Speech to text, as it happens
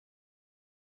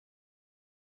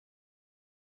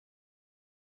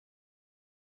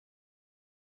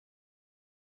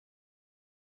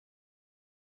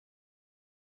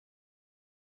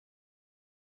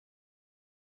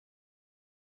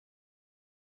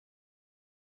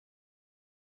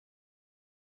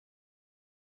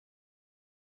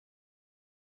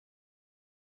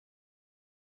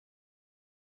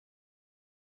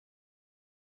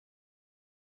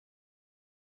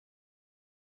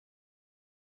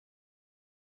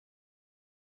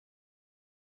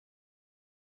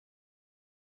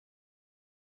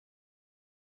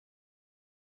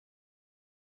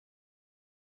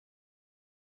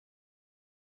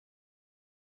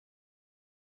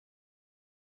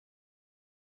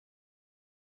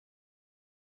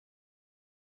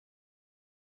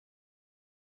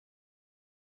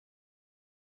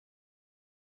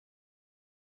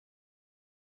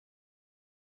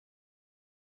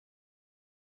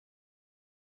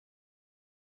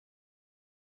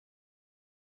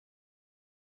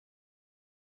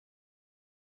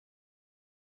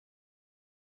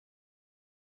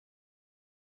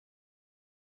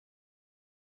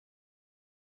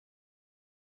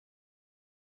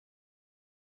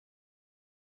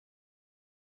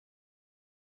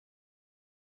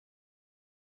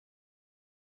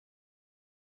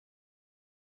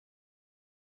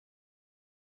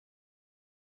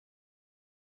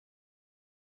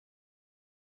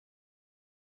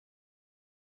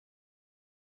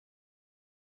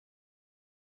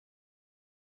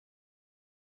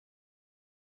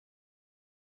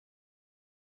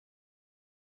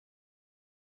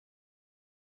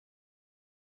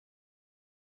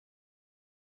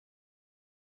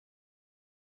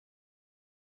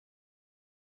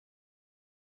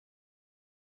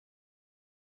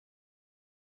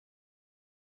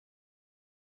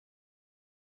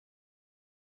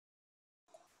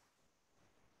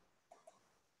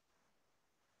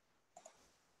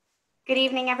Good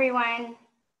evening, everyone.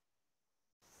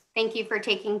 Thank you for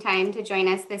taking time to join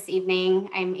us this evening.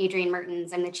 I'm Adrienne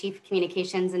Mertens. I'm the Chief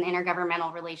Communications and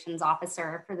Intergovernmental Relations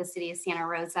Officer for the City of Santa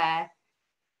Rosa.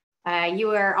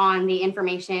 You are on the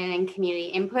Information and Community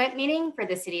Input meeting for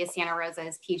the City of Santa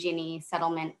Rosa's PG&E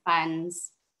settlement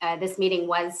funds. This meeting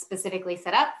was specifically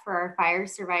set up for our fire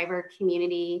survivor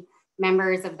community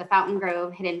members of the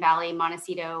Fountaingrove, Hidden Valley,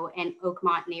 Montecito, and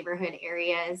Oakmont neighborhood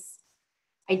areas.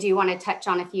 I do want to touch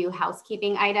on a few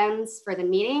housekeeping items for the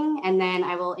meeting, and then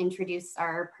I will introduce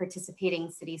our participating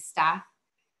city staff.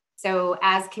 So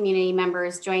as community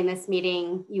members join this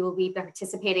meeting, you will be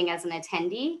participating as an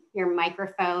attendee. Your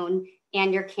microphone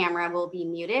and your camera will be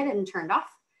muted and turned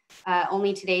off.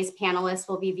 Only today's panelists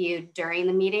will be viewed during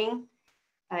the meeting.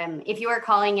 If you are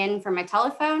calling in from a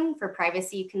telephone for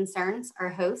privacy concerns, our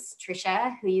host,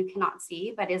 Tricia, who you cannot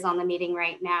see but is on the meeting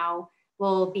right now,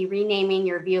 will be renaming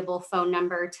your viewable phone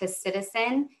number to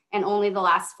Citizen, and only the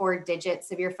last 4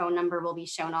 digits of your phone number will be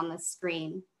shown on the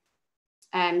screen.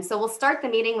 So we'll start the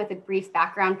meeting with a brief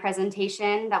background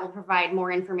presentation that will provide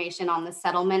more information on the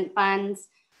settlement funds.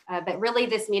 But really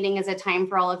this meeting is a time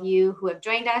for all of you who have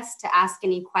joined us to ask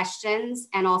any questions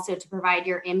and also to provide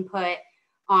your input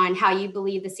on how you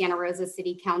believe the Santa Rosa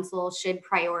City Council should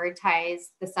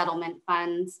prioritize the settlement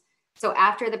funds. So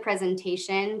after the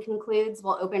presentation concludes,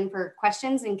 we'll open for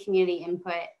questions and community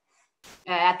input.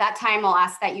 At that time, I'll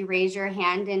ask that you raise your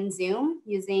hand in Zoom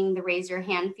using the raise your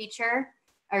hand feature.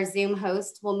 Our Zoom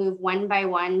host will move one by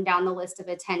one down the list of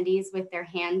attendees with their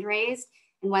hand raised.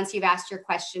 And once you've asked your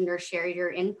question or shared your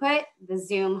input, the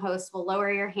Zoom host will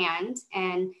lower your hand.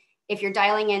 And if you're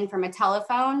dialing in from a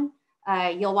telephone,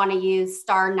 you'll want to use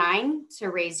 *9 to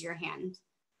raise your hand.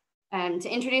 To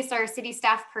introduce our city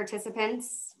staff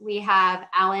participants, we have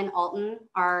Alan Alton,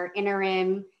 our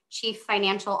interim Chief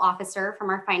Financial Officer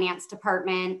from our Finance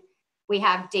Department. We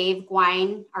have Dave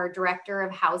Gwine, our Director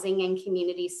of Housing and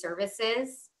Community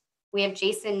Services. We have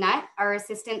Jason Nutt, our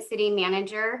Assistant City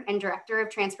Manager and Director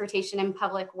of Transportation and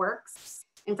Public Works.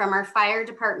 And from our Fire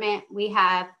Department, we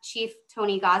have Chief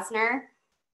Tony Gosner,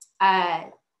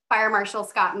 Fire Marshal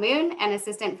Scott Moon, and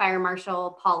Assistant Fire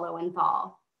Marshal Paul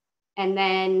Lowenthal. And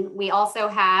then we also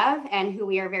have, and who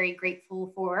we are very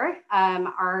grateful for,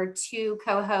 our 2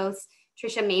 co-hosts,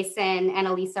 Tricia Mason and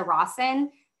Elisa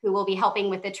Rawson, who will be helping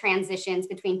with the transitions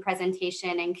between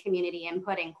presentation and community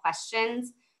input and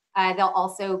questions. They'll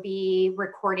also be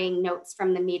recording notes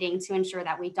from the meeting to ensure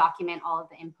that we document all of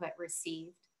the input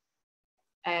received.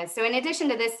 So in addition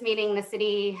to this meeting, the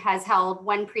city has held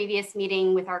 1 previous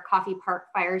meeting with our Coffee Park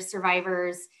fire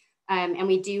survivors. And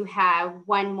we do have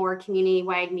 1 more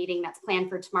community-wide meeting that's planned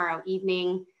for tomorrow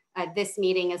evening. This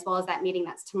meeting, as well as that meeting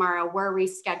that's tomorrow, were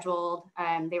rescheduled.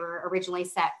 They were originally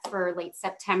set for late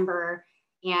September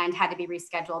and had to be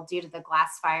rescheduled due to the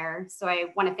glass fire. So I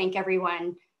want to thank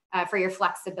everyone for your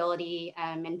flexibility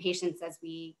and patience as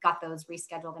we got those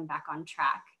rescheduled and back on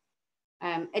track.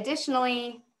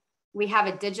 Additionally, we have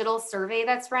a digital survey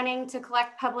that's running to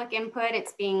collect public input.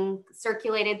 It's being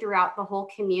circulated throughout the whole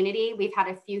community. We've had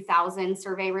a few thousand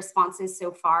survey responses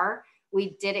so far.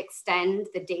 We did extend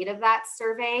the date of that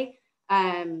survey,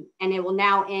 and it will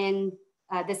now end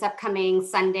this upcoming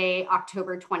Sunday,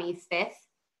 October 25th.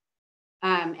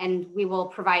 And we will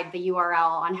provide the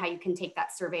URL on how you can take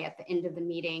that survey at the end of the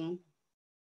meeting.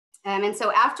 And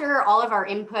so after all of our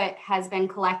input has been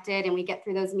collected and we get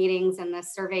through those meetings and the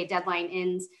survey deadline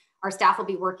ends, our staff will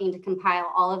be working to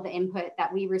compile all of the input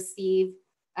that we receive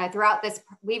throughout this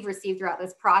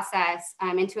process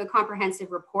into a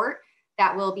comprehensive report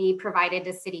that will be provided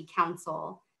to City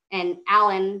Council. And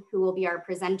Alan, who will be our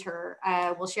presenter,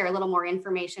 will share a little more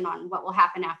information on what will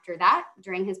happen after that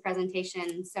during his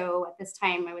presentation. So at this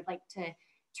time, I would like to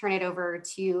turn it over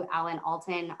to Alan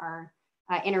Alton, our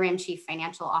interim Chief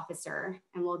Financial Officer.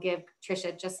 And we'll give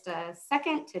Tricia just a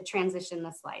second to transition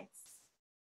the slides.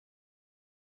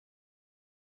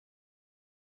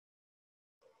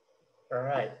 All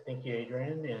right, thank you,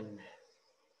 Adrienne, and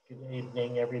good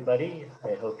evening, everybody.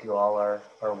 I hope you all are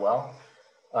well.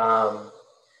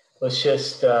 Let's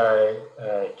just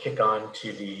kick on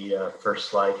to the first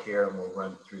slide here, and we'll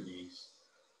run through these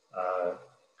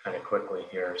kind of quickly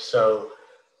here. So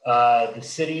the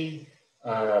city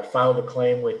filed a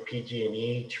claim with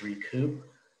PG&E to recoup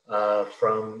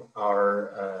from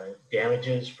our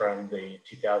damages from the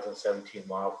 2017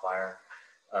 wildfire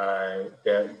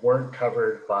that weren't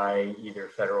covered by either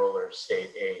federal or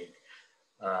state aid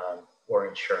or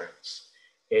insurance.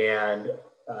 And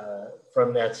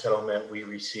from that settlement, we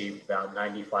received about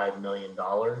 $95 million.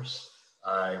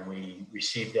 And we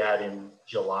received that in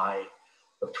July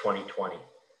of 2020.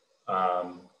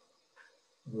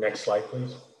 Next slide,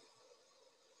 please.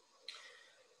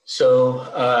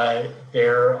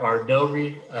 There are no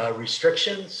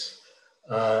restrictions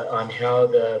on how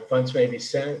the funds may be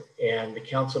spent, and the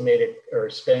council made it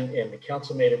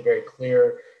very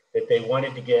clear that they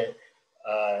wanted to get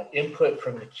input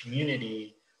from the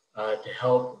community to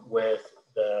help with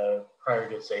the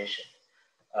prioritization.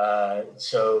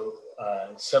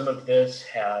 Some of this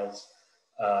has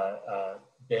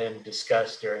been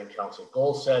discussed during council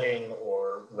goal setting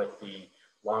or with the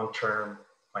long-term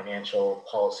financial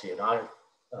policy and audit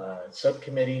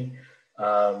subcommittee.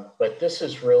 But this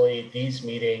is really, these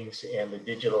meetings and the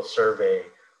digital survey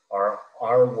are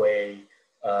our way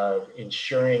of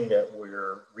ensuring that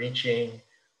we're reaching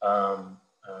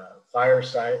fire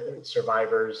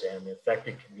survivors and the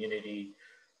affected community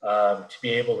to be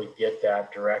able to get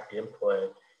that direct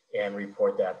input and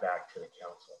report that back to the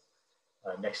council.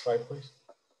 Next slide, please.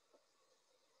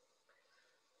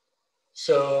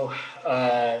 So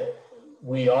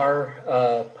we are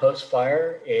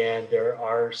post-fire, and there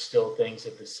are still things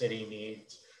that the city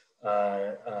needs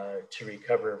to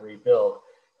recover and rebuild.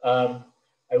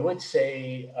 I would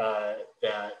say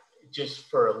that just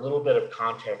for a little bit of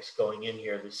context going in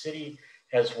here, the city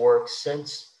has worked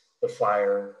since the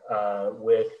fire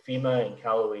with FEMA and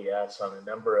Cal OES on a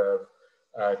number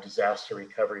of disaster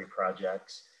recovery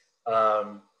projects.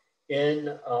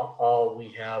 In all, we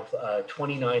have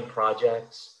 29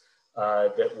 projects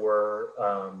that were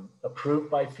approved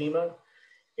by FEMA,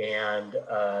 and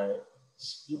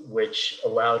which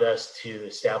allowed us to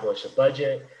establish a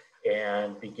budget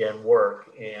and begin work.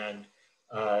 And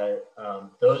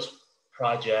those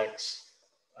projects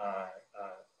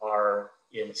are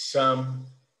in some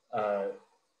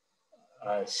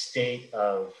state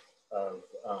of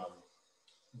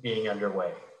being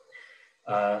underway.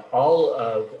 All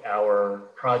of our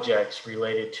projects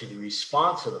related to the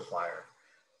response of the fire,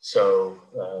 so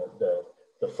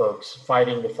the folks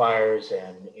fighting the fires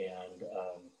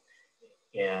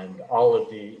and all of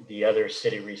the other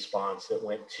city response that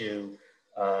went to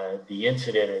the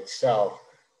incident itself,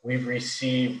 we've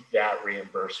received that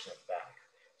reimbursement back.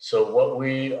 So what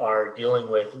we are dealing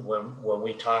with when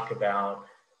we talk about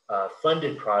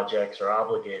funded projects or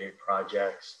obligated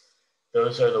projects,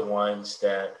 those are the ones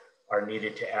that are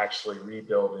needed to actually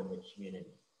rebuild in the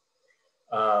community.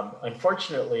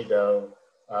 Unfortunately, though,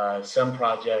 some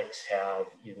projects have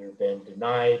either been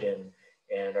denied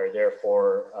and are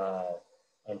therefore,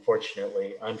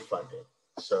 unfortunately, unfunded.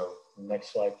 So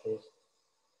next slide, please.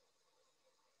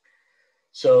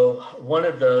 So one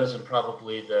of those, and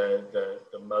probably the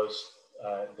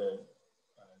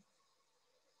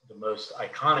most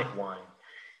iconic one,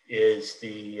 is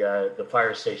the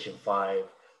Fire Station 5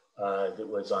 that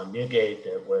was on Newgate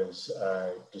that was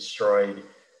destroyed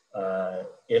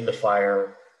in the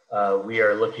fire. We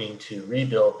are looking to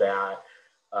rebuild that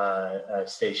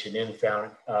station in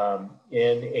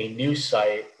a new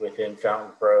site within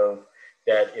Fountaingrove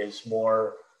that is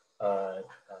more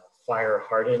fire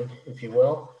hardened, if you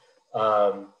will.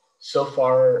 So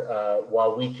far,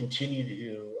 while we continue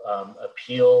to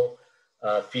appeal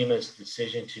FEMA's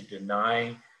decision to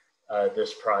deny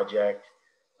this project,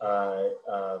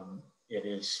 it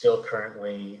is still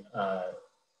currently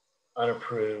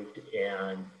unapproved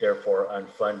and therefore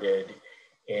unfunded,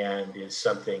 and is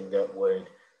something that would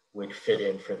fit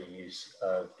in for the use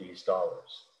of these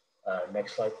dollars.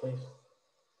 Next slide, please.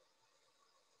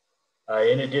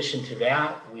 In addition to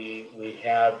that,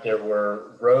 there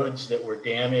were roads that were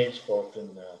damaged, both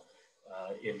in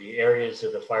the areas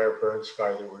of the fire burn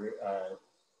scar that were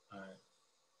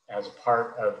as a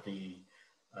part of the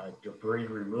debris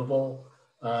removal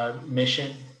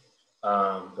mission.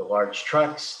 The large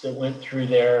trucks that went through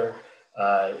there,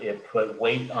 it put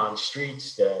weight on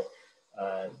streets that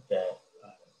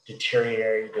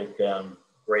deteriorated them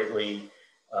greatly.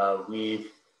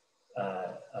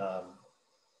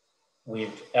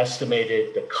 We've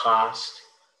estimated the cost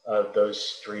of those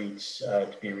streets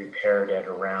to be repaired at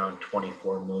around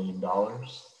 $24 million.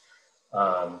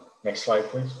 Next slide,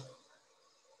 please.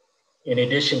 In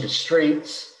addition to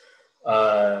streets,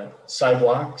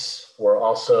 sidewalks were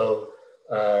also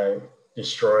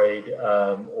destroyed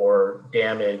or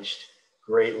damaged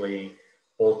greatly,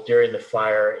 both during the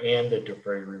fire and the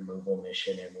debris removal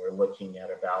mission, and we're looking at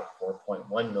about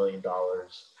 $4.1 million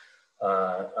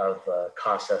of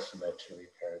cost estimate to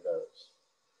repair those.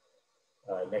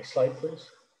 Next slide, please.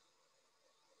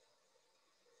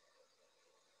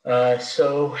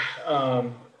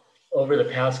 Over the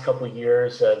past couple of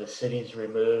years, the city's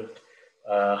removed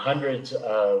hundreds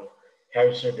of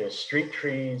hazardous street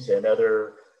trees and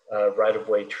other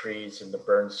right-of-way trees in the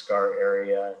burn scar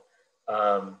area.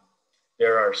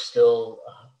 There are still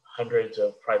hundreds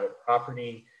of private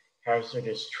property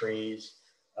hazardous trees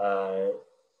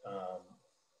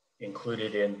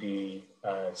included in the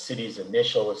city's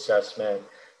initial assessment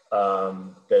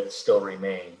that still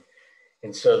remain.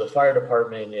 And so the fire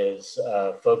department is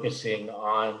focusing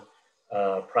on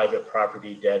private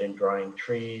property dead and drying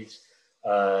trees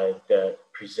that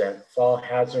present fall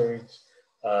hazards,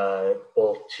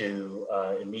 both to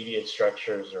immediate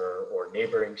structures or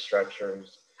neighboring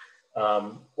structures,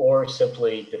 or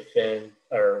simply defend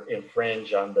or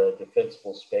infringe on the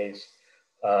defensible space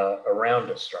around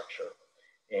a structure.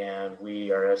 And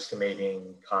we are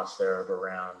estimating costs there of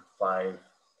around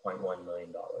 $5.1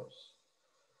 million.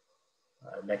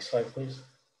 Next slide, please.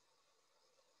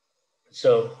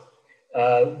 So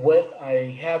what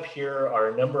I have here are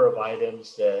a number of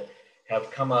items that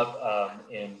have come up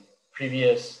in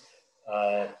previous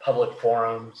public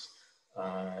forums.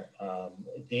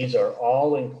 These are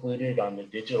all included on the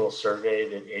digital survey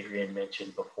that Adrian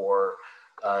mentioned before.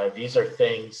 These are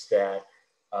things that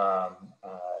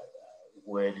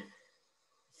would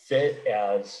fit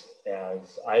as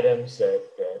items that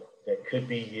could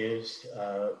be used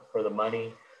for the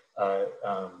money,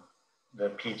 the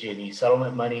PG&E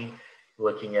settlement money,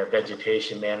 looking at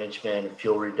vegetation management and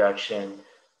fuel reduction,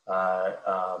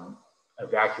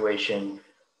 evacuation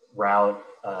route,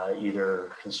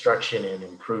 either construction and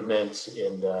improvements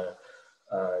in the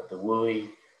WUI,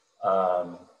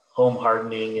 home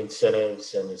hardening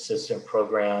incentives and assistance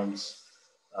programs,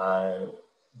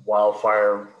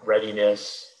 wildfire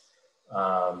readiness.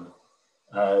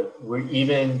 We're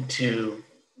even to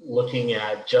looking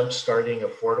at jump-starting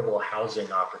affordable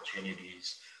housing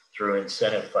opportunities through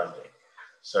incentive funding.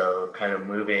 So kind of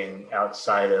moving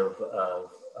outside of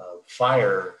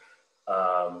fire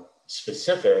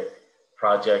specific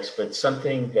projects, but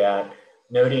something that,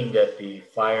 noting that the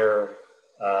fire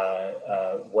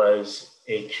was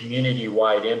a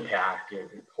community-wide impact. And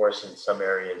of course, in some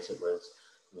areas it was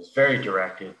very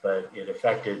directed, but it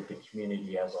affected the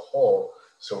community as a whole.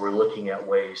 So we're looking at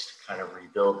ways to kind of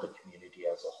rebuild the community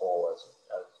as a whole,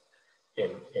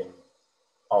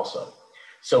 also.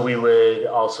 So we would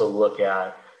also look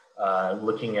at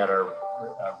looking at our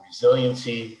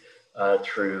resiliency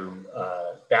through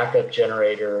backup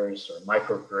generators or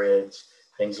microgrids,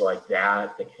 things like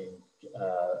that that can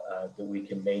that we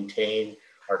can maintain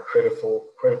our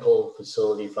critical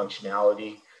facility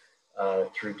functionality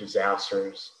through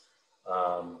disasters.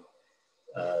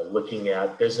 Looking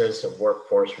at business and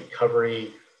workforce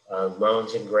recovery,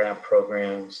 loans and grant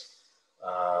programs,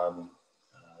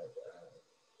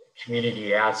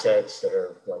 community assets that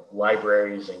are like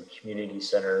libraries and community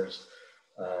centers,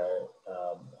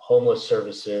 homeless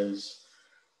services,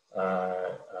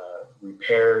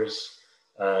 repairs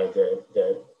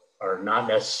that are not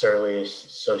necessarily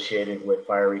associated with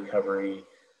fire recovery,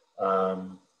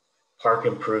 park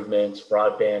improvements,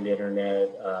 broadband internet,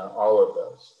 all of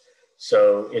those.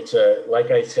 So it's like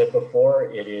I said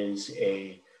before, it is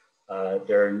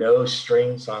there are no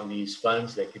strings on these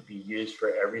funds that could be used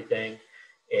for everything.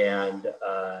 And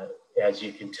as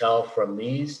you can tell from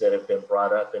these that have been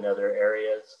brought up in other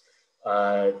areas,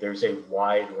 there's a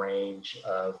wide range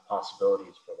of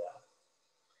possibilities for that.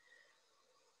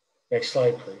 Next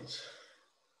slide, please.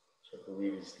 Which I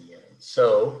believe is the end.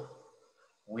 So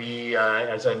we,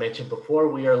 as I mentioned before,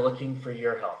 we are looking for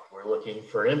your help. We're looking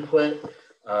for input.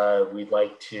 We'd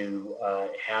like to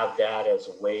have that as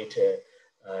a way to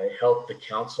help the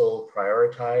council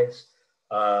prioritize.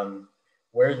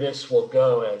 Where this will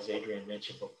go, as Adrian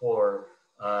mentioned before,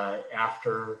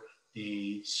 after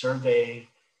the survey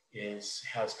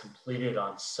has completed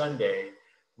on Sunday,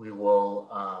 we will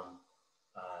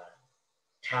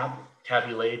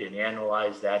tabulate and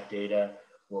analyze that data.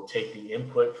 We'll take the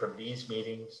input from these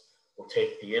meetings. We'll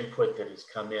take the input that has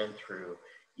come in through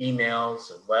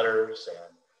emails and letters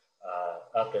and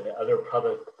up in other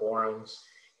public forums,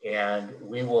 and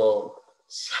we will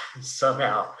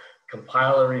somehow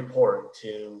compile a report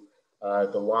to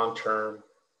the long-term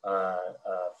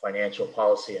financial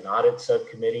policy and audit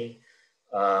subcommittee.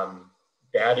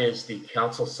 That is the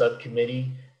council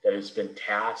subcommittee that has been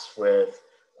tasked with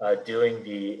doing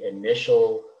the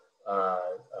initial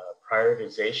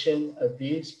prioritization of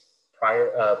these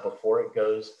before it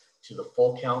goes to the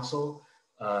full council.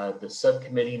 The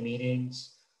subcommittee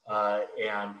meetings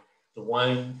and the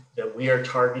one that we are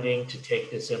targeting to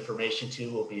take this information to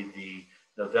will be the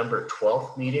November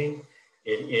 12th meeting.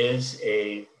 It is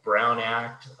a Brown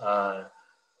Act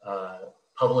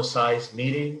publicized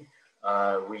meeting.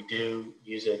 We do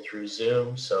use it through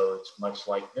Zoom, so it's much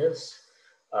like this.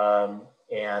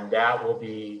 And that will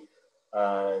be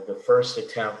the first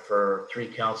attempt for 3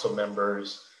 council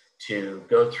members to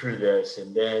go through this,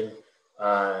 and then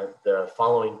the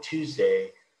following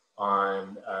Tuesday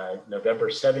on November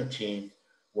 17th,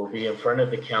 will be in front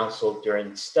of the council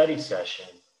during study session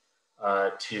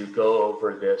to go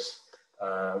over this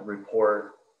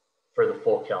report for the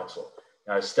full council.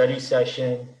 Now, a study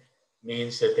session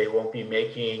means that they won't be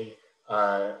making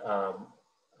a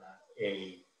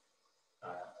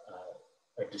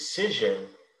decision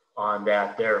on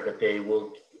that there, but they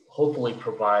will hopefully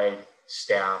provide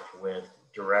staff with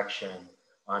direction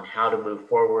on how to move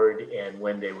forward and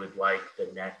when they would like the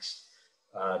next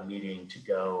meeting to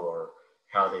go, or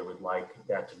how they would like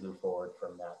that to move forward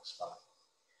from that spot.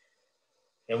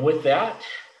 And with that,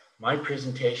 my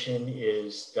presentation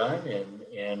is done,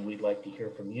 and we'd like to hear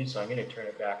from you. So I'm going to turn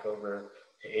it back over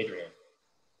to Adrian.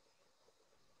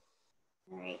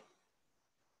 All right.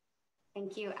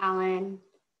 Thank you, Alan.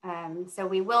 So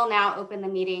we will now open the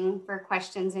meeting for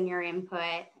questions and your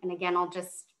input. And again, I'll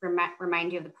just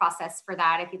remind you of the process for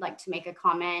that. If you'd like to make a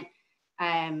comment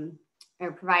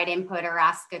or provide input or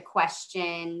ask a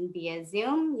question via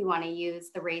Zoom, you want to use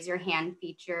the raise your hand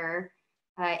feature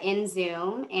in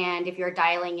Zoom. And if you're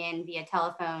dialing in via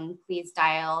telephone, please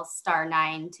dial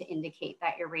 *9 to indicate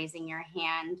that you're raising your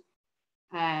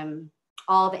hand.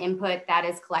 All the input that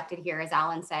is collected here, as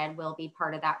Alan said, will be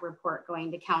part of that report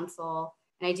going to council.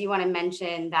 And I do want to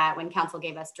mention that when council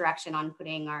gave us direction on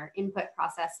putting our input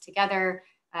process together,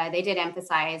 they did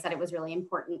emphasize that it was really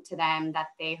important to them that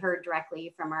they heard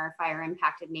directly from our fire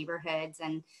impacted neighborhoods.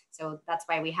 And so that's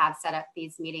why we have set up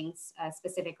these meetings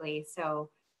specifically. So,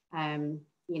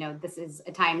 you know, this is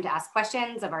a time to ask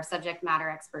questions of our subject matter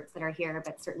experts that are here,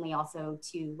 but certainly also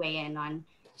to weigh in on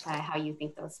how you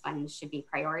think those funds should be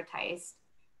prioritized.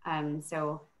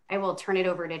 So I will turn it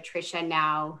over to Tricia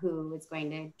now, who is going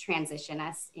to transition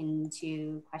us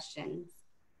into questions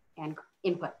and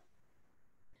input.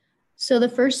 So the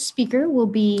first speaker will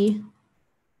be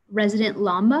Resident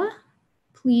Lamba.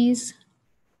 Please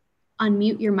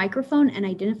unmute your microphone and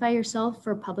identify yourself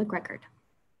for public record.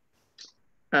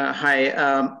 Hi,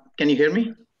 can you hear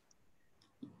me?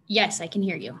 Yes, I can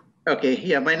hear you. Okay,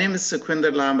 yeah, my name is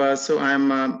Sukhwinder Lamba. So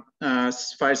I'm a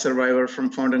fire survivor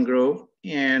from Fountaingrove.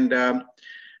 And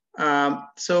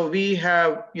so we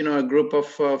have, you know, a group of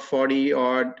 40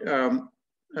 odd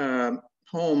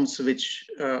homes which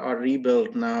are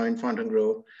rebuilt now in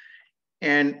Fountaingrove.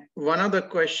 And one of the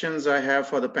questions I have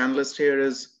for the panelists here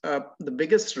is the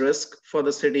biggest risk for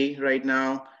the city right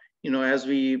now, you know, as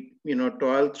we, you know,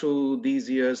 toil through these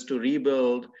years to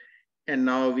rebuild. And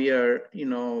now we are, you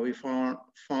know, we found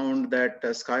that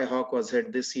Skyhawk was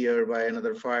hit this year by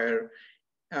another fire.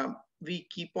 We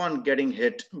keep on getting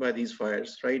hit by these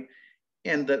fires, right?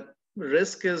 And the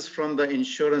risk is from the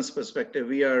insurance perspective.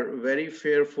 We are very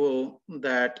fearful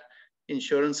that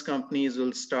insurance companies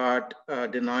will start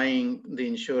denying the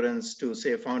insurance to,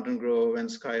 say, Fountaingrove and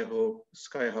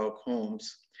Skyhawk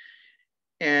homes.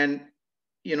 And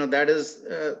you know, that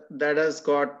has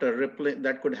got a rippling,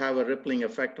 that could have a rippling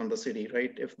effect on the city,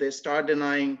 right? If they start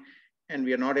denying and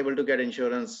we are not able to get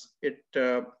insurance, it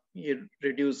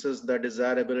reduces the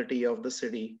desirability of the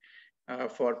city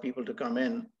for people to come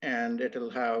in, and it'll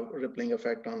have a rippling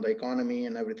effect on the economy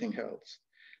and everything else.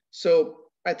 So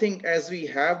I think as we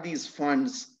have these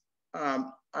funds,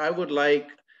 I would like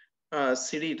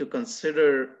city to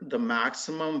consider the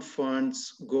maximum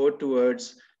funds go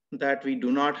towards that we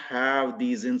do not have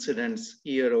these incidents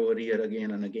year over year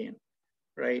again and again,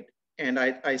 right? And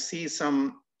I see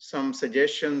some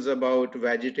suggestions about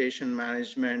vegetation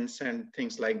management and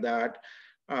things like that.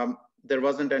 There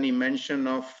wasn't any mention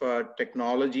of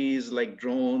technologies like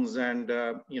drones and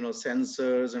you know,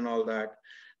 sensors and all that.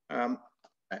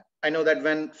 I know that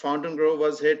when Fountaingrove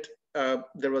was hit,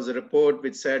 there was a report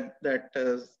which said that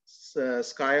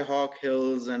Skyhawk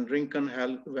Hills and Rincon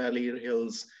Valley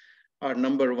Hills are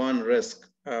 #1 risk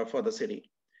for the city.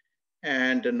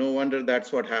 And no wonder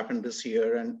that's what happened this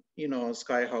year. And, you know,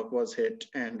 Skyhawk was hit,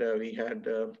 and we had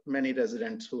many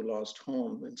residents who lost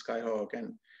home in Skyhawk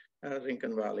and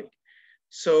Rincon Valley.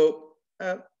 So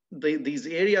these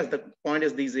areas, the point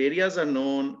is these areas are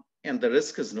known and the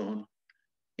risk is known.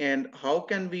 And how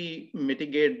can we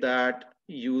mitigate that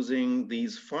using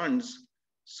these funds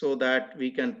so that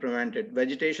we can prevent it?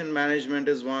 Vegetation management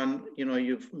is one, you know,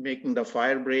 you're making the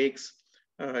fire breaks.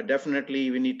 Definitely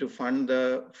we need to fund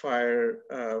the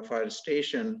fire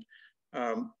station.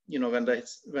 You know, when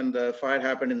the fire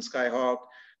happened in Skyhawk,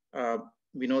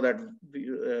 we know that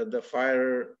the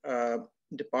fire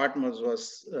department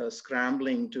was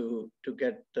scrambling to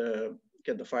get the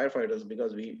firefighters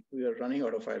because we were running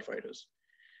out of firefighters.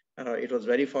 It was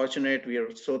very fortunate. We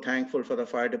are so thankful for the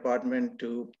fire department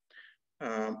to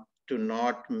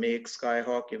not make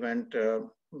Skyhawk event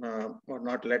or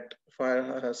not let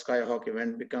Skyhawk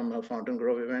event become a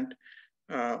Fountaingrove event.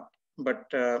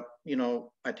 But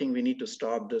I think we need to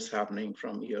stop this happening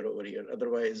from year over year.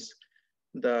 Otherwise,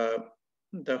 the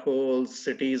whole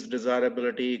city's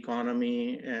desirability,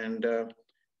 economy, and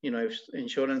if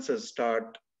insurances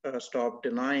stop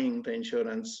denying the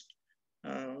insurance,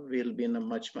 we'll be in a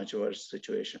much worse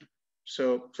situation.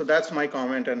 So that's my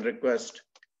comment and request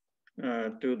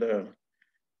to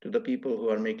the people who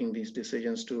are making these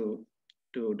decisions to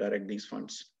direct these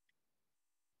funds.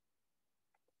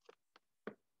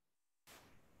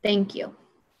 Thank you.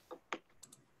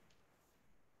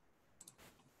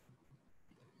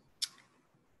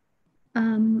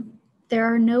 There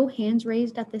are no hands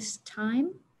raised at this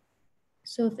time.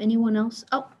 So if anyone else,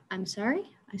 oh, I'm sorry,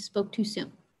 I spoke too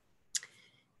soon.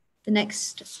 The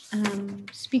next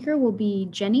speaker will be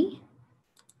Jenny.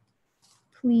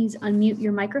 Please unmute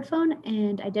your microphone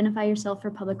and identify yourself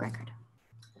for public record.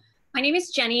 My name is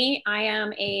Jenny. I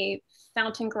am a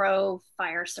Fountaingrove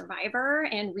fire survivor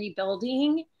and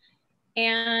rebuilding.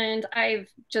 And I've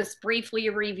just briefly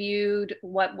reviewed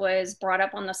what was brought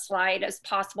up on the slide as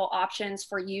possible options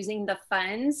for using the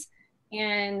funds.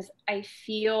 And I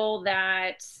feel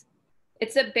that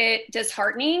it's a bit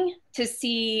disheartening to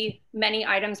see many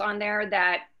items on there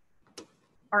that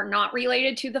are not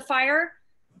related to the fire.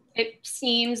 It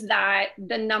seems that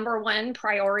the #1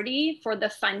 priority for the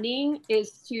funding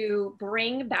is to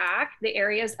bring back the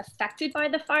areas affected by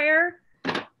the fire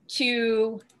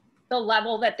to the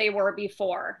level that they were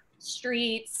before.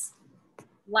 Streets,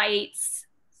 lights,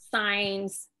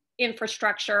 signs,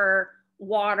 infrastructure,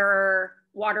 water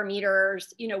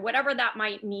meters, whatever that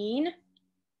might mean,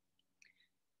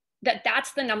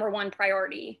 that's the #1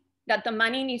 priority, that the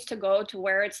money needs to go to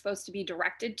where it's supposed to be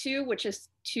directed to, which is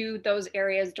to those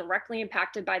areas directly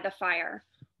impacted by the fire.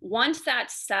 Once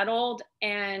that's settled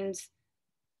and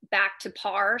back to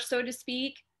par, so to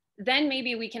speak, then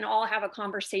maybe we can all have a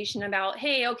conversation about,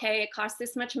 hey, okay, it costs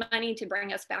this much money to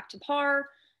bring us back to par.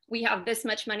 We have this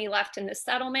much money left in the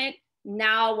settlement.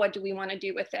 Now, what do we want to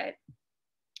do with it?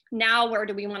 Now, where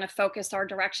do we want to focus our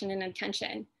direction and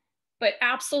attention? But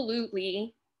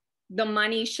absolutely, the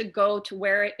money should go to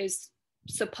where it is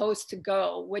supposed to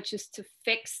go, which is to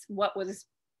fix what was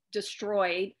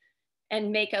destroyed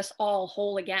and make us all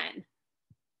whole again.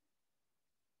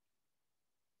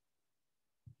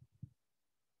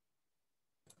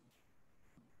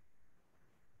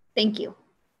 Thank you.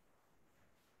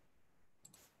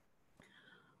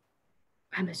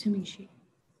 I'm assuming she.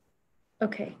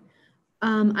 Okay.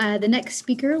 The next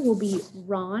speaker will be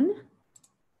Ron.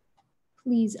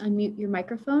 Please unmute your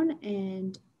microphone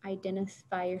and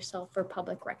identify yourself for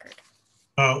public record.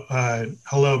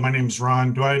 Hello, my name is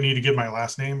Ron. Do I need to give my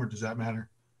last name or does that matter?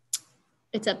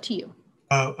 It's up to you.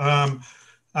 I'm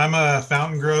a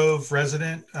Fountaingrove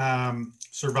resident,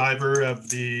 survivor of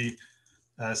the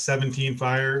 17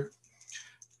 fire.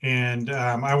 And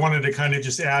I wanted to kind of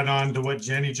just add on to what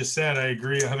Jenny just said. I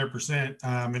agree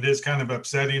 100%. It is kind of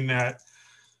upsetting that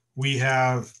we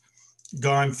have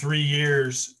gone 3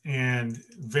 years and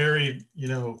very,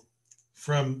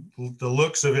 from the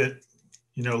looks of it,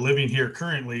 living here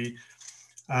currently,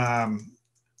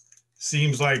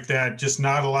 seems like that just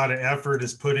not a lot of effort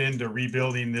is put into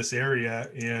rebuilding this area.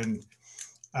 And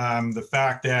the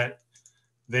fact that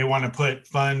they want to put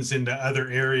funds into other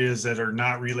areas that are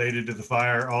not related to the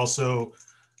fire also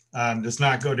does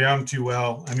not go down too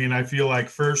well. I mean, I feel like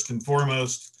first and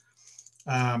foremost,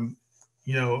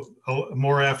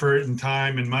 more effort and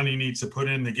time and money needs to put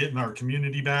into getting our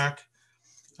community back,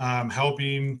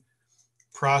 helping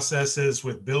processes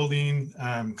with building,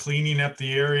 cleaning up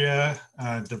the area,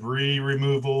 debris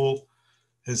removal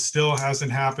still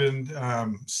hasn't happened,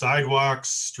 sidewalks,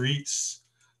 streets,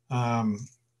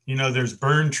 there's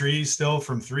burned trees still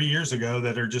from 3 years ago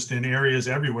that are just in areas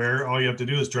everywhere. All you have to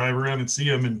do is drive around and see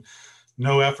them, and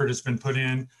no effort has been put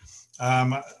in.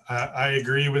 I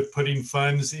agree with putting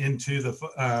funds into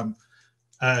the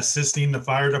assisting the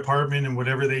fire department and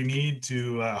whatever they need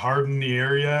to harden the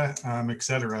area, et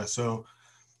cetera. So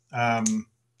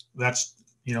that's,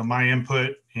 my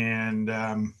input, and,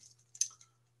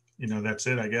 that's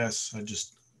it, I guess. I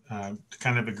just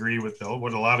kind of agree with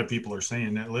what a lot of people are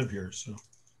saying that live here. So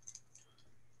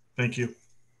thank you.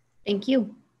 Thank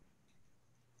you.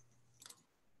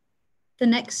 The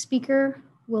next speaker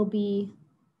will be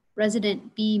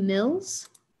resident B. Mills,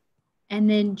 and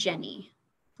then Jenny.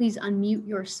 Please unmute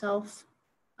yourself,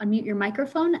 unmute your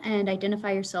microphone and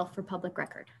identify yourself for public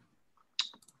record.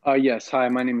 Yes, hi,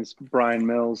 my name is Brian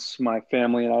Mills. My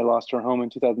family and I lost our home in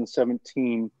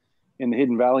 2017 in the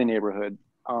Hidden Valley neighborhood.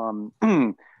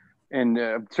 And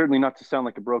certainly not to sound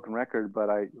like a broken record, but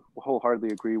I wholeheartedly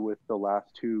agree with the last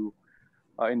two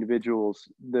individuals.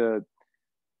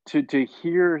 To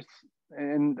hear,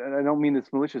 and I don't mean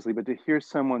this maliciously, but to hear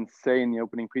someone say in the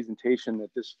opening presentation that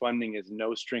this funding is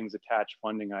no strings attached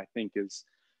funding, I think is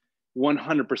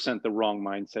 100% the wrong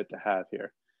mindset to have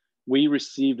here. We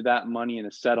received that money in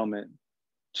a settlement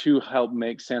to help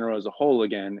make Santa Rosa whole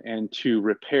again and to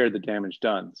repair the damage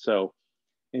done. So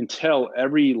until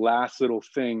every last little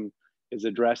thing is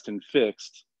addressed and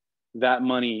fixed, that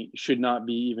money should not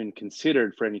be even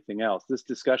considered for anything else. This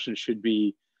discussion should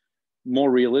be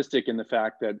more realistic in the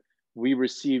fact that we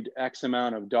received X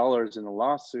amount of dollars in the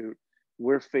lawsuit.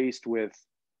 We're faced with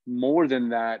more than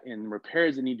that in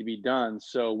repairs that need to be done.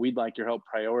 So we'd like your help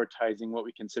prioritizing what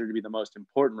we consider to be the most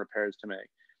important repairs to make.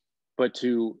 But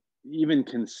to even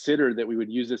consider that we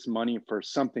would use this money for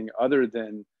something other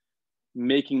than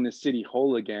making the city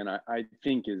whole again, I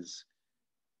think is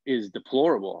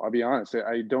deplorable. I'll be honest.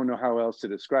 I don't know how else to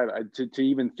describe it. To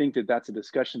even think that that's a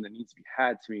discussion that needs to be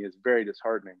had, to me, is very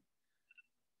disheartening.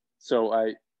 So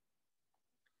I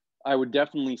would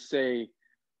definitely say,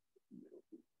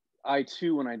 I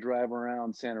too, when I drive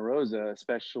around Santa Rosa,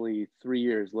 especially 3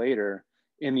 years later,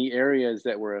 in the areas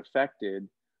that were affected,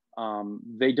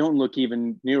 they don't look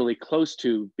even nearly close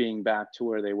to being back to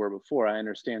where they were before. I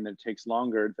understand that it takes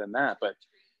longer than that, but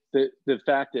the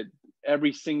fact that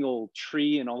every single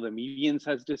tree and all the medians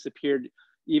has disappeared,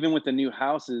 even with the new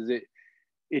houses,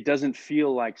 it doesn't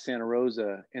feel like Santa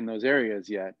Rosa in those areas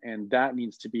yet. And that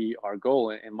needs to be our goal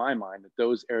in my mind, that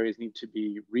those areas need to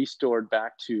be restored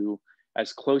back to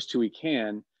as close to we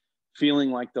can,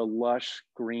 feeling like the lush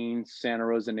green Santa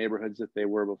Rosa neighborhoods that they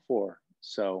were before.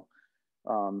 So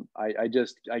I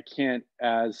can't,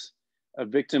 as a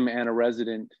victim and a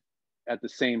resident at the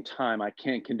same time, I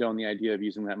can't condone the idea of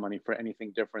using that money for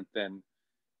anything different than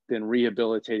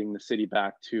rehabilitating the city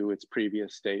back to its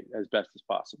previous state as best as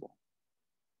possible.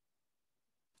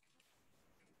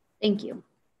 Thank you.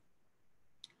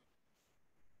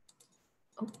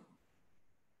 Oh.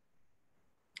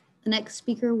 The next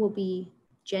speaker will be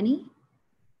Jenny.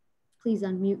 Please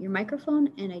unmute your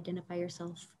microphone and identify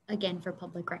yourself again for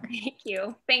public record. Thank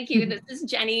you. Thank you. This is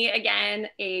Jenny again,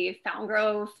 a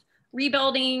Fountaingrove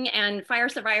rebuilding and fire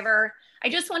survivor. I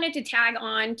just wanted to tag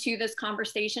on to this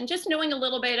conversation, just knowing a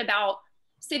little bit about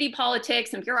city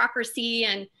politics and bureaucracy,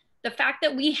 and the fact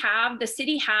that the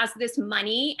city has this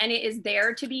money and it is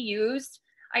there to be used.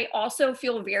 I also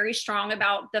feel very strong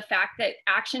about the fact that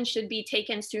action should be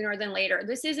taken sooner than later.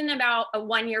 This isn't about a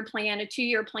 1-year plan, a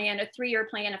 2-year plan, a 3-year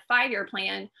plan, a 5-year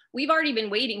plan. We've already been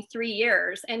waiting 3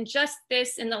 years. And just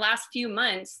this in the last few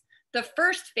months, the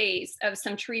first phase of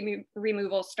some tree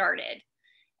removal started.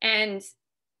 And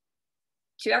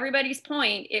to everybody's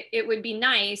point, it would be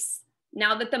nice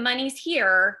now that the money's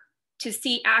here to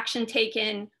see action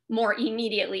taken more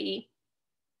immediately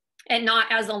and not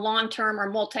as a long-term or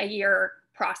multi-year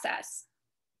process.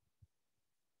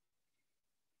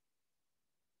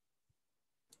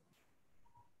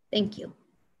 Thank you.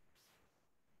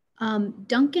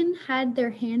 Duncan had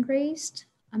their hand raised.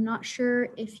 I'm not sure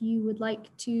if you would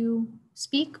like to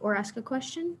speak or ask a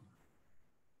question.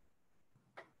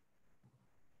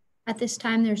 At this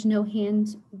time, there's no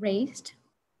hands raised.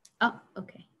 Oh,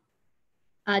 okay.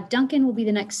 Duncan will be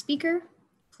the next speaker.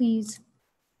 Please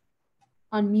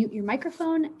unmute your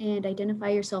microphone and identify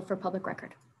yourself for public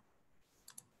record.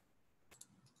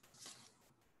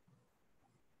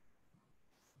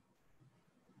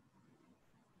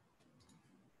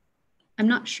 I'm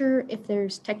not sure if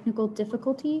there's technical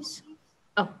difficulties.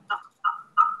 Oh.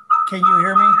 Can you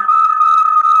hear me?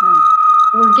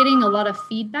 We're getting a lot of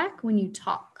feedback when you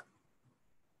talk.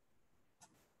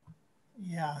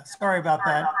 Yeah, sorry about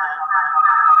that.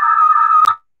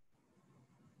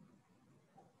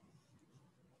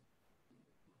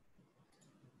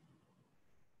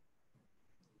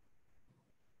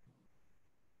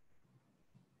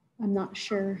 I'm not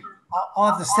sure.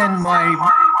 I'll have to send my...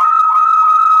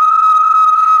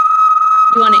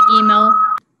 You want to email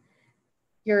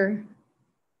your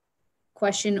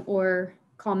question or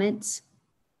comments?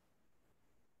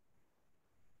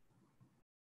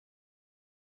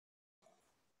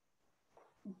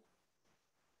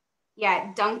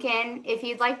 Yeah, Duncan, if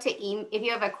you'd like to, if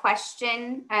you have a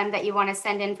question that you want to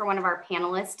send in for one of our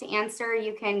panelists to answer,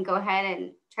 you can go ahead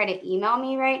and try to email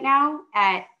me right now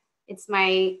at, it's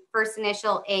my first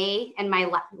initial A and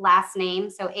my last name,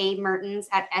 so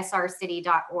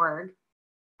amertens@srcity.org.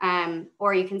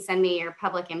 Or you can send me your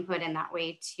public input in that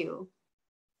way too.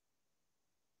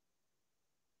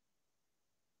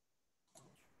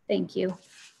 Thank you.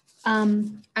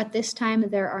 At this time,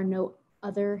 there are no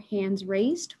other hands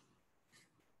raised.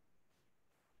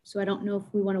 So I don't know if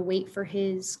we want to wait for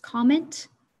his comment.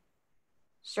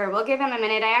 Sure, we'll give him a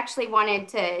minute. I actually wanted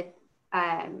to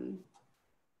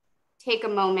take a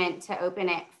moment to open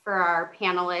it for our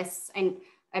panelists, and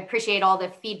I appreciate all the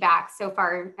feedback so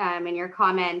far in your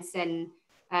comments. And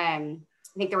I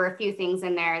think there were a few things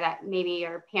in there that maybe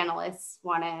our panelists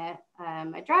want to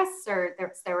address, or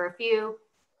there were a few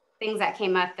things that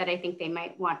came up that I think they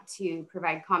might want to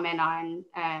provide comment on.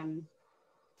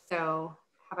 So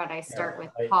how about I start with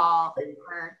Paul,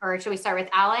 or should we start with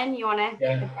Alan? You want to?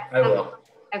 Yeah, I will.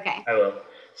 Okay. I will.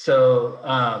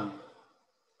 So,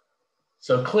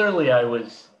 so clearly I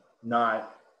was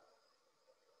not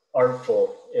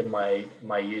artful in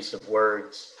my use of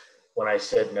words when I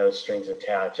said no strings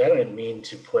attached. I didn't mean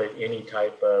to put any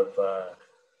type of,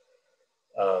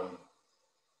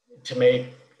 to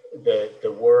make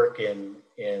the work in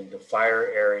the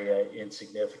fire area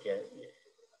insignificant.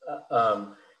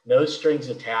 No strings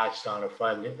attached on a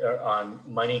fund, or on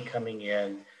money coming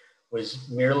in, was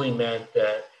merely meant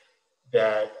that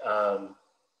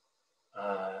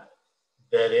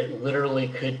that it literally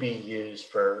could be used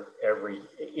for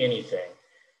anything.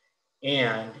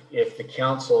 And if the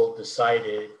council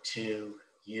decided to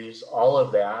use all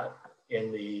of that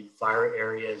in the fire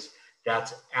areas,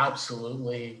 that's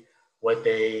absolutely what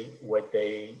they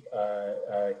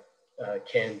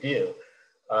can do.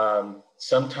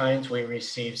 Sometimes we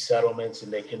receive settlements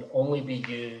and they can only be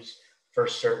used for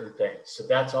certain things. So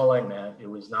that's all I meant. It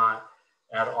was not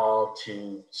at all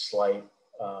to slight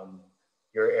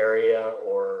your area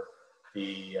or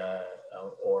the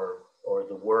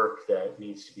work that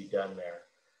needs to be done there.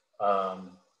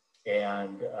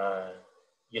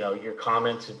 You know, your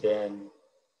comments have been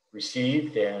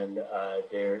received, and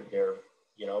they're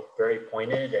you know, very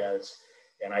pointed,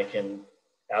 and I can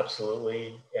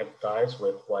absolutely empathize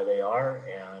with why they are,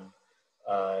 and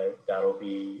that'll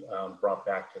be brought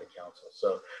back to the council.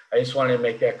 So I just wanted to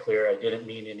make that clear. I didn't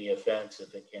mean any offense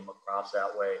if it came across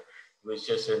that way. It was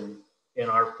just an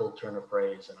inartful turn of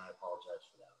phrase, and I apologize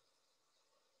for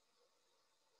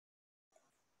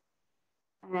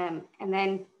that. And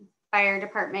then fire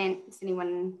department, does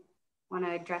anyone want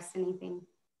to address anything?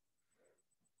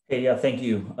 Hey, yeah, thank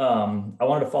you. I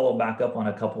wanted to follow back up on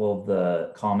a couple of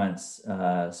the comments,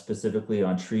 specifically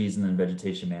on trees and then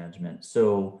vegetation management.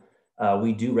 So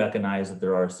we do recognize that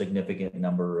there are a significant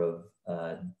number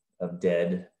of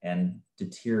dead and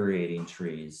deteriorating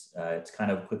trees. It's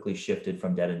kind of quickly shifted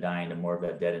from dead and dying to more of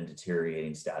that dead and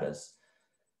deteriorating status.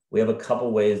 We have a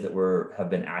couple ways that have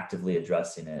been actively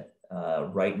addressing it.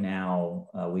 Right now,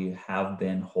 we have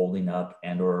been holding up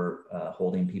or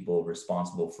holding people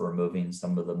responsible for removing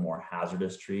some of the more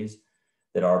hazardous trees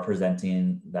that are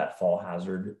presenting that fall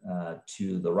hazard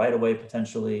to the right-of-way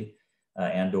potentially,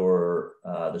 or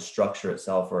the structure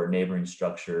itself or a neighboring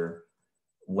structure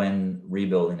when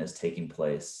rebuilding is taking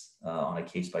place on a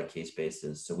case-by-case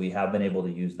basis. So we have been able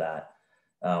to use that.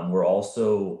 We're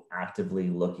also actively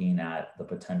looking at the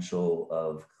potential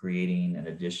of creating an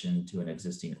addition to an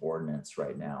existing ordinance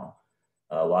right now.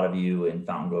 A lot of you in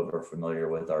Fountaingrove are familiar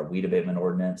with our weed abatement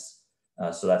ordinance.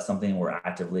 So that's something we're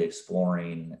actively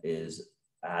exploring, is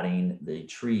adding the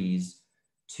trees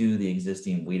to the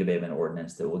existing weed abatement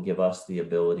ordinance that will give us the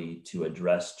ability to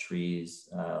address trees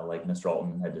like Mr.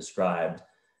 Alton had described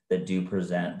that do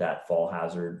present that fall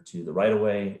hazard to the right of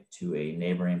way, to a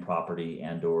neighboring property,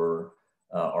 and or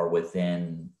are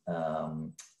within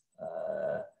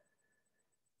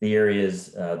the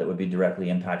areas that would be directly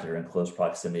impacted or in close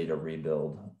proximity to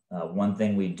rebuild. One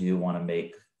thing we do want to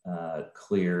make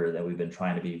clear, that we've been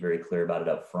trying to be very clear about it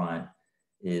up front,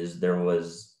 is there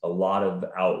was a lot of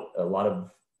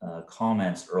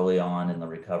comments early on in the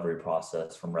recovery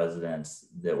process from residents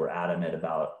that were adamant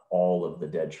about all of the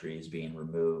dead trees being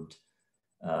removed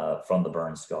from the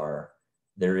burn scar.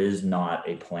 There is not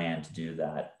a plan to do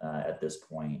that at this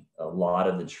point. A lot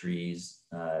of the trees,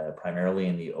 primarily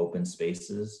in the open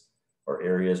spaces or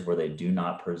areas where they do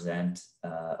not present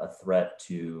a threat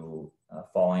to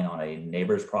falling on a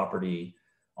neighbor's property,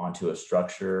 onto a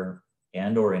structure,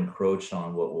 and or encroach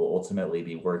on what will ultimately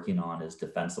be working on is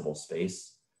defensible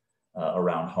space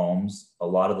around homes. A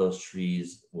lot of those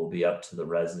trees will be up to the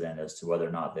resident as to whether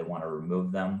or not they want to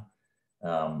remove them.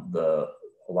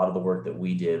 A lot of the work that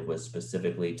we did was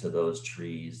specifically to those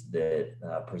trees that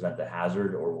present the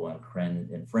hazard or will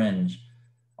infringe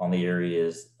on the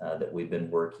areas that we've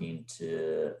been working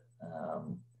to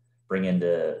bring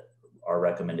into our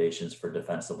recommendations for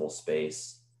defensible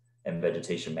space and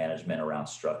vegetation management around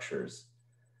structures.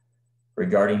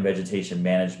 Regarding vegetation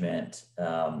management,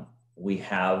 we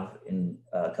have, in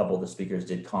a couple of the speakers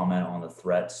did comment on the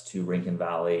threats to Rincon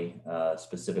Valley,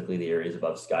 specifically the areas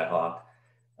above Skyhawk.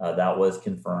 That was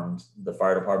confirmed. The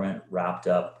fire department wrapped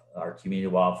up our community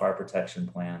wildfire protection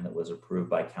plan that was approved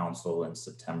by council in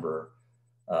September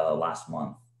last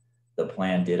month. The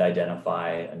plan did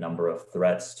identify a number of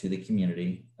threats to the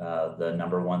community. The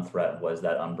number one threat was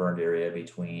that unburned area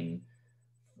between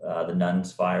the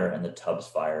Nuns fire and the Tubbs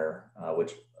fire,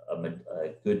 which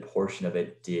a good portion of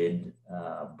it did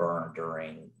burn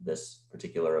during this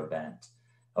particular event.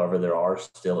 However, there are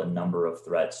still a number of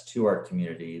threats to our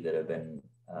community that have been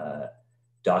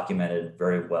documented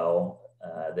very well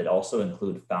that also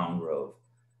include Fountaingrove.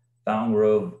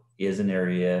 Fountaingrove is an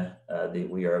area that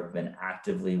we have been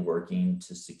actively working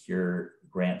to secure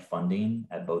grant funding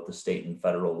at both the state and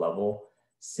federal level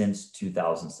since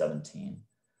 2017.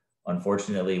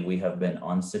 Unfortunately, we have been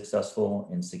unsuccessful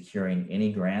in securing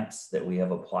any grants that we have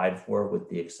applied for, with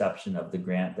the exception of the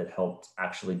grant that helped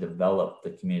actually develop the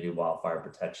Community Wildfire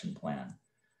Protection Plan.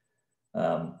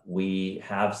 We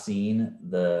have seen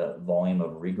the volume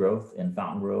of regrowth in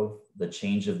Fountaingrove. The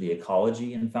change of the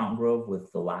ecology in Fountaingrove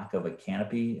with the lack of a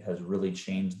canopy has really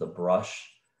changed the brush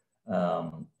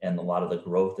and a lot of the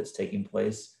growth that's taking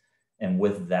place. And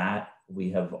with that, we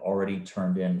have already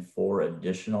turned in 4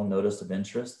 additional notice of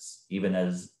interests, even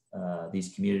as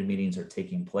these community meetings are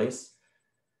taking place,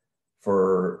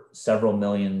 for several $1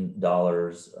 million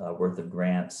worth of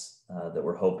grants that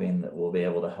we're hoping that we'll be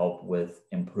able to help with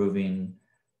improving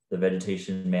the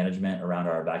vegetation management around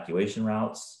our evacuation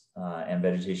routes and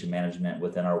vegetation management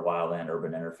within our wildland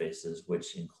urban interfaces,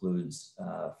 which includes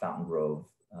Fountaingrove,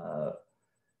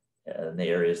 the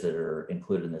areas that are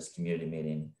included in this community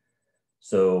meeting.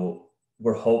 So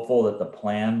we're hopeful that the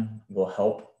plan will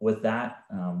help with that,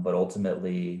 but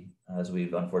ultimately, as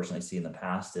we've unfortunately seen in the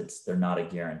past, they're not a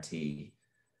guarantee.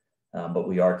 But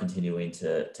we are continuing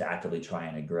to actively try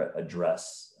and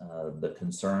address the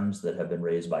concerns that have been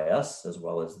raised by us as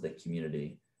well as the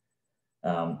community.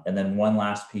 And then one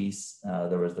last piece,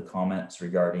 there was the comments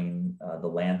regarding the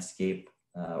landscape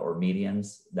or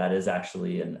medians. That is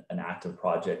actually an active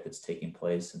project that's taking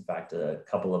place. In fact, a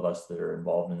couple of us that are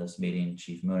involved in this meeting,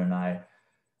 Chief Moon and I,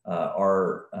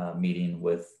 are meeting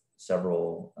with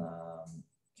several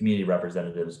community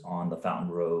representatives on the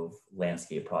Fountaingrove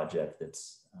landscape project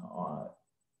that's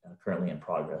currently in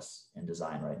progress and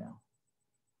design right now.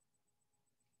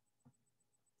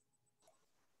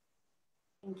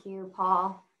 Thank you,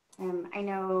 Paul. I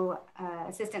know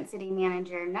Assistant City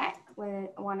Manager Nutt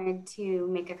wanted to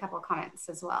make a couple of comments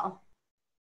as well.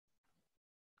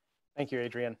 Thank you,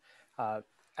 Adrian.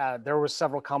 There were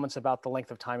several comments about the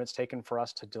length of time it's taken for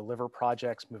us to deliver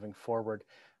projects moving forward.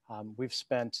 We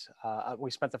spent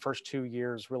the first 2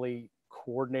 years really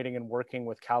coordinating and working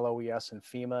with Cal OES and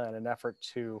FEMA in an effort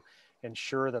to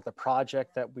ensure that the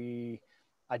project that we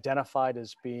identified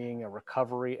as being a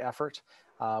recovery effort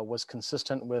was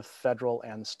consistent with federal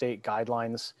and state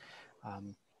guidelines.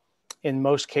 In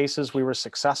most cases, we were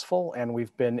successful, and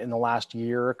we've been in the last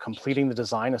year completing the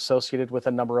design associated with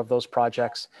a number of those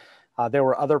projects. There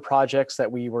were other projects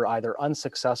that we were either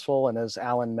unsuccessful, and as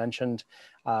Alan mentioned,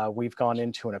 we've gone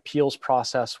into an appeals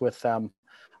process with them,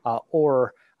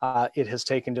 or it has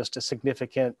taken just a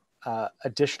significant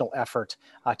additional effort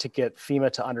to get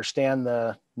FEMA to understand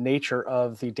the nature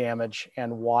of the damage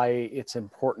and why it's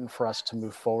important for us to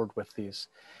move forward with these.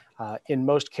 In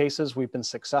most cases, we've been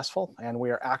successful, and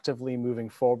we are actively moving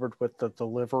forward with the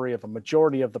delivery of a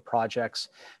majority of the projects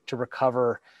to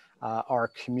recover our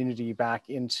community back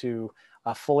into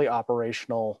a fully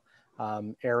operational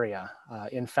area.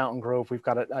 In Fountaingrove, we've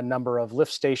got a number of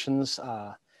lift stations,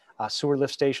 sewer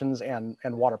lift stations and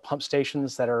water pump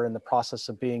stations that are in the process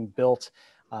of being built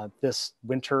this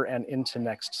winter and into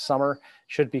next summer,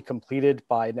 should be completed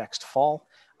by next fall.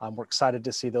 We're excited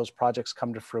to see those projects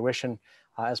come to fruition.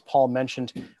 As Paul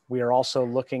mentioned, we are also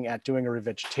looking at doing a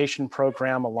revegetation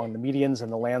program along the medians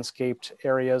and the landscaped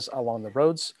areas along the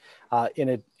roads,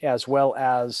 as well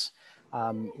as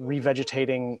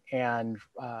revegetating and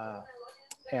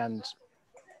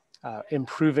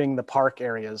improving the park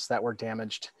areas that were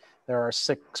damaged. There are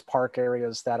 6 park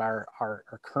areas that are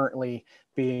currently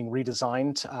being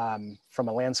redesigned from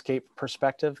a landscape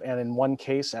perspective. And in one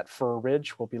case at Fir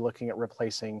Ridge, we'll be looking at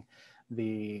replacing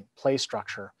the play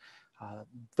structure.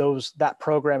 That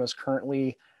program is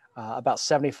currently about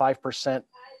 75%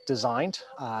 designed,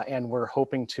 and we're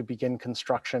hoping to begin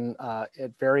construction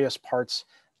at various parts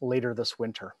later this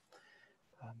winter.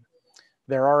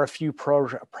 There are a few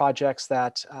projects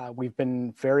that we've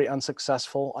been very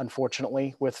unsuccessful,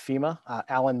 unfortunately, with FEMA.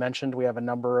 Alan mentioned we have a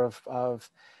number of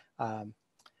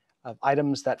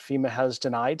items that FEMA has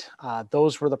denied.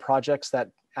 Those were the projects that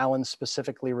Alan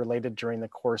specifically related during the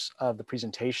course of the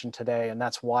presentation today, and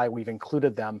that's why we've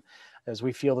included them, as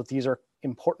we feel that these are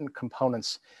important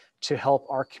components to help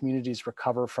our communities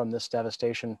recover from this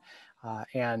devastation.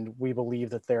 And we believe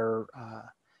that they're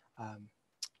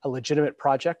a legitimate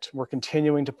project. We're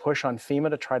continuing to push on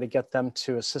FEMA to try to get them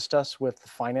to assist us with the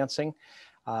financing.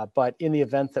 But in the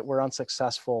event that we're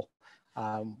unsuccessful,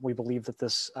 we believe that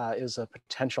this is a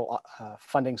potential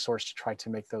funding source to try to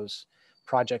make those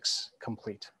projects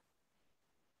complete.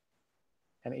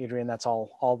 And Adrian, that's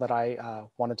all that I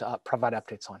wanted to provide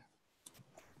updates on.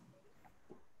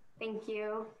 Thank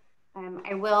you.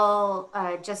 I will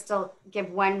just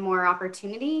give one more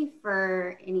opportunity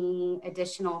for any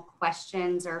additional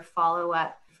questions or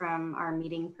follow-up from our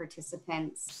meeting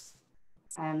participants.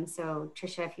 So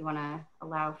Tricia, if you want to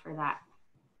allow for that.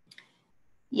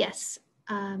 Yes,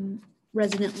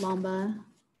 Resident Lamba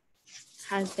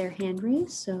has their hand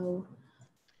raised, so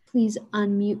please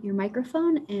unmute your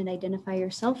microphone and identify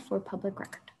yourself for public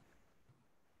record.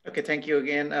 Okay, thank you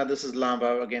again. This is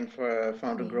Lamba again for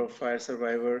Fountaingrove fire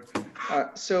survivor.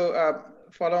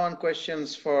 Follow-on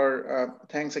questions for,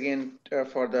 thanks again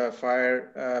for the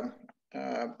fire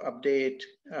update,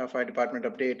 fire department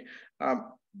update.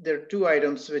 There are two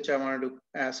items which I wanted to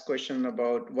ask question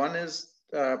about. One is,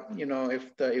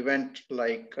 if the event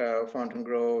like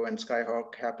Fountaingrove and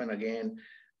Skyhawk happen again,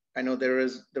 I know there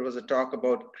was a talk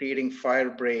about creating fire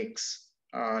breaks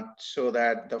so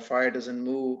that the fire doesn't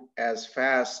move as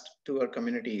fast to our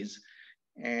communities.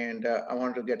 And I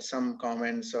wanted to get some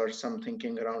comments or some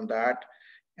thinking around that.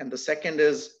 And the second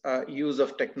is use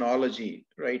of technology,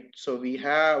 right? So we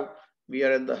are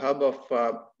at the hub of,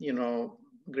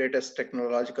 greatest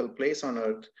technological place on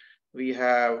earth. We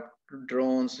have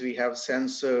drones, we have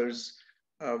sensors,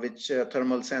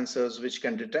 thermal sensors, which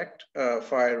can detect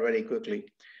fire very quickly.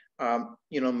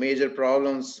 Major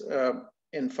problems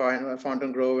in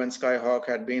Fountaingrove and Skyhawk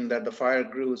had been that the fire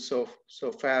grew so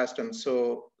fast and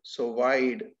so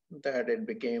wide that it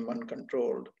became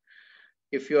uncontrolled.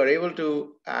 If you are able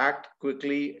to act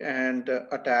quickly and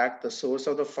attack the source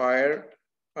of the fire,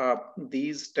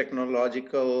 these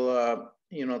technological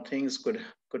things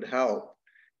could help.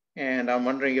 And I'm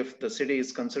wondering if the city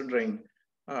is considering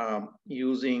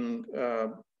using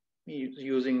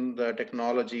the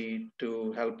technology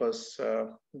to help us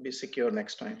be secure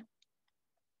next time.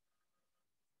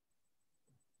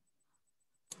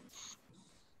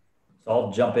 So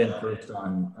I'll jump in first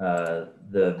on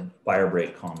the fire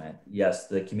break comment. Yes,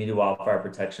 the Community Wildfire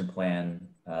Protection Plan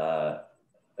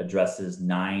addresses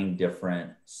 9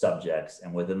 different subjects,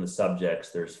 and within the subjects,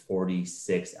 there's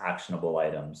 46 actionable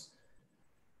items.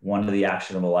 One of the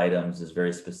actionable items is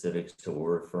very specific to what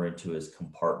we're referring to as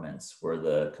compartments, where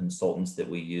the consultants that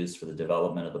we use for the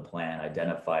development of the plan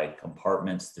identified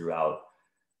compartments throughout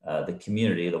the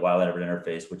community, the wildland urban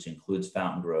interface, which includes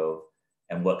Fountaingrove,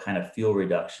 and what kind of fuel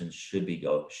reductions should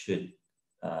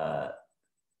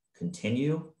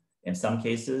continue in some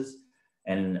cases,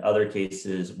 and in other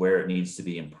cases where it needs to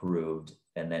be improved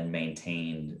and then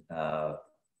maintained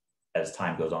as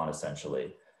time goes on,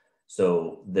 essentially.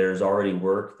 So there's already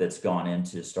work that's gone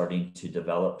into starting to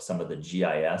develop some of the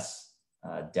GIS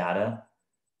data.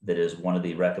 That is one of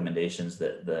the recommendations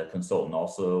that the consultant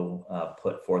also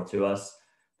put forth to us,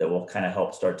 that will kind of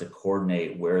help start to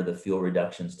coordinate where the fuel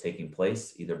reduction is taking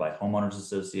place, either by homeowners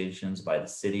associations, by the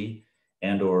city,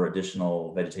 and or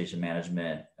additional vegetation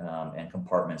management and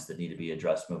compartments that need to be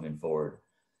addressed moving forward.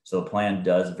 So the plan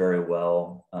does very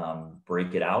well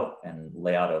break it out and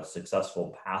lay out a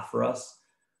successful path for us.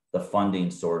 The funding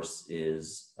source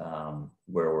is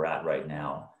where we're at right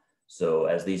now. So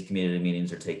as these community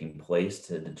meetings are taking place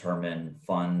to determine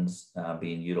funds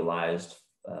being utilized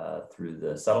through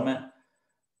the settlement,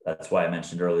 that's why I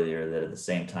mentioned earlier that at the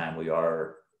same time we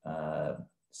are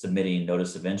submitting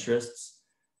notice of interests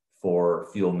for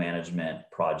fuel management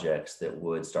projects that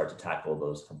would start to tackle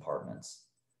those compartments.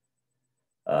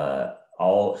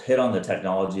 I'll hit on the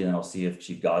technology and then I'll see if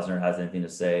Chief Gosner has anything to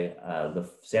say. The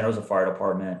Santa Rosa Fire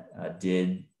Department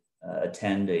did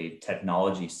attend a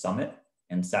technology summit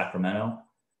in Sacramento.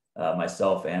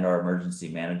 Myself and our emergency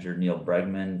manager, Neil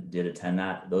Bregman, did attend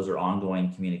that. Those are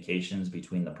ongoing communications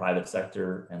between the private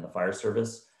sector and the fire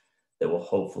service that will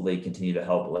hopefully continue to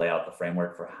help lay out the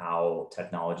framework for how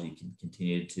technology can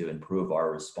continue to improve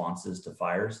our responses to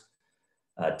fires.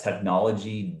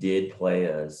 Technology did play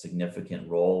a significant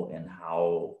role in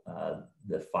how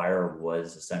the fire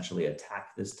was essentially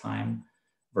attacked this time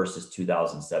versus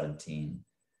 2017.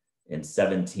 In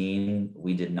 17,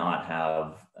 we did not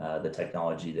have the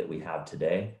technology that we have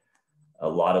today. A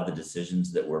lot of the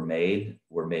decisions that were made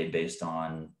based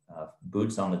on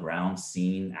boots on the ground,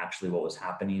 seeing actually what was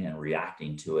happening and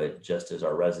reacting to it, just as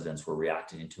our residents were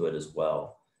reacting to it as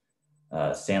well.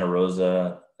 Santa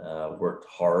Rosa worked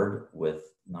hard with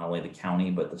not only the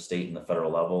county, but the state and the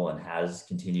federal level, and has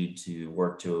continued to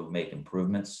work to make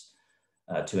improvements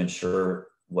to ensure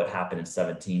what happened in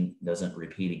 17 doesn't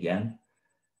repeat again.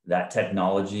 That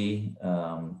technology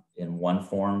in one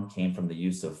form came from the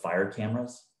use of fire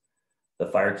cameras. The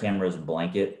fire cameras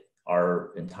blanket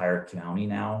our entire county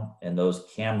now, and those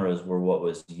cameras were what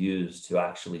was used to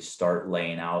actually start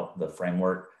laying out the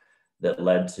framework that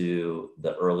led to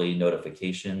the early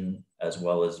notification as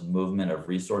well as movement of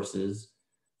resources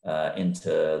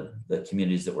into the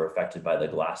communities that were affected by the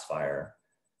glass fire.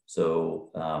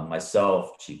 So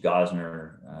myself, Chief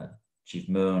Gosner, Chief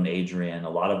Moon, Adrian, a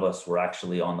lot of us were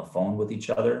actually on the phone with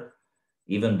each other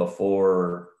even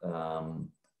before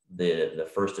the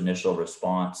first initial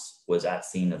response was at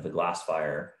scene of the glass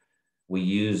fire. We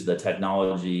used the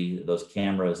technology, those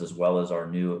cameras, as well as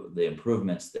the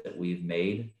improvements that we've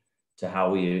made to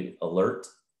how we alert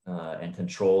and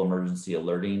control emergency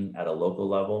alerting at a local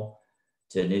level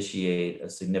to initiate a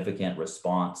significant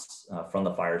response from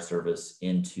the fire service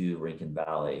into Rincon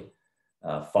Valley,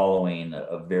 following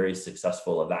a very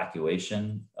successful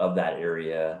evacuation of that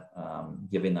area,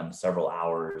 giving them several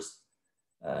hours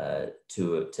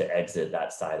to exit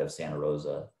that side of Santa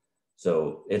Rosa.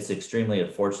 So it's extremely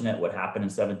unfortunate what happened in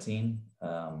 17.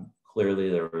 Clearly,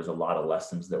 there was a lot of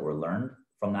lessons that were learned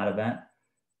from that event.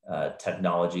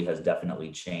 Technology has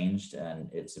definitely changed, and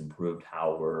it's improved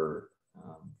how we're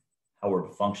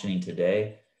functioning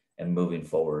today and moving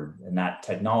forward. And that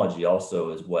technology also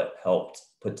is what helped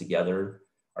put together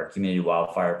our community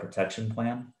wildfire protection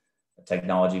plan.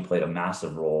 Technology played a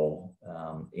massive role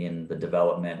in the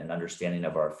development and understanding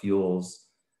of our fuels,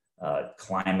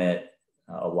 climate.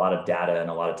 A lot of data and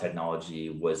a lot of technology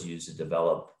was used to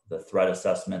develop the threat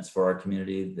assessments for our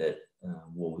community that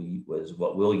was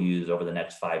what we'll use over the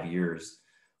next 5 years,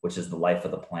 which is the life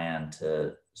of the plan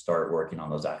to start working on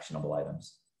those actionable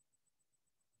items.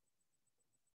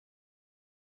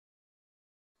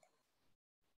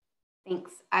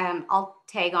 Thanks. I'll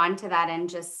tag on to that and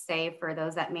just say, for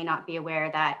those that may not be aware,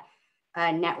 that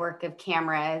a network of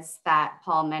cameras that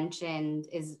Paul mentioned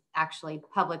is actually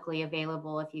publicly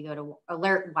available. If you go to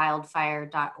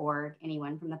alertwildfire.org,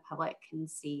 anyone from the public can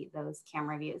see those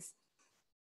camera views.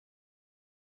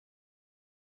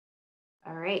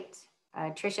 All right.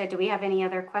 Tricia, do we have any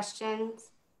other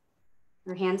questions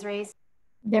or hands raised?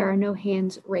 There are no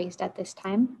hands raised at this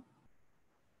time.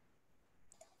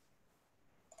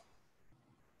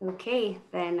 Okay,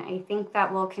 then I think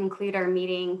that will conclude our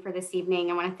meeting for this evening.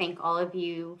 I want to thank all of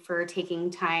you for taking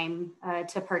time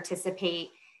to participate.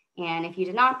 And if you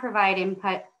did not provide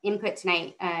input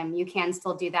tonight, you can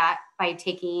still do that by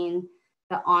taking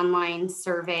the online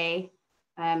survey.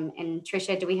 And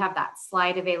Tricia, do we have that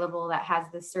slide available that has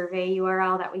the survey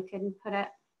URL that we could put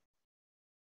up?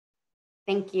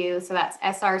 Thank you. So that's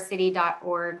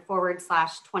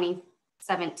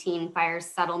srcity.org/2017 fire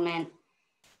settlement.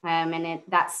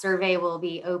 That survey will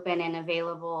be open and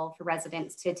available for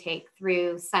residents to take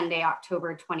through Sunday,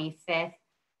 October 25th.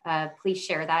 Please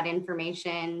share that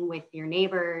information with your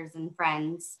neighbors and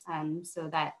friends so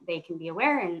that they can be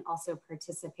aware and also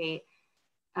participate.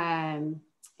 And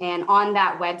on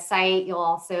that website, you'll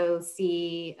also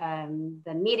see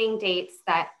the meeting dates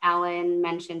that Alan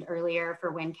mentioned earlier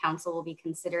for when council will be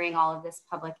considering all of this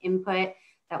public input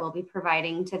that we'll be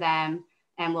providing to them.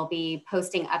 And we'll be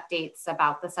posting updates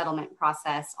about the settlement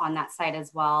process on that site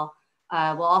as well.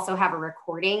 We'll also have a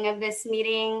recording of this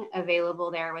meeting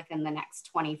available there within the next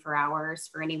 24 hours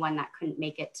for anyone that couldn't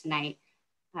make it tonight.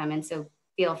 And so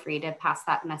feel free to pass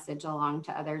that message along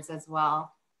to others as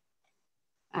well.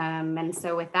 And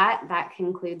so with that, that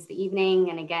concludes the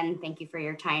evening. And again, thank you for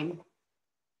your time.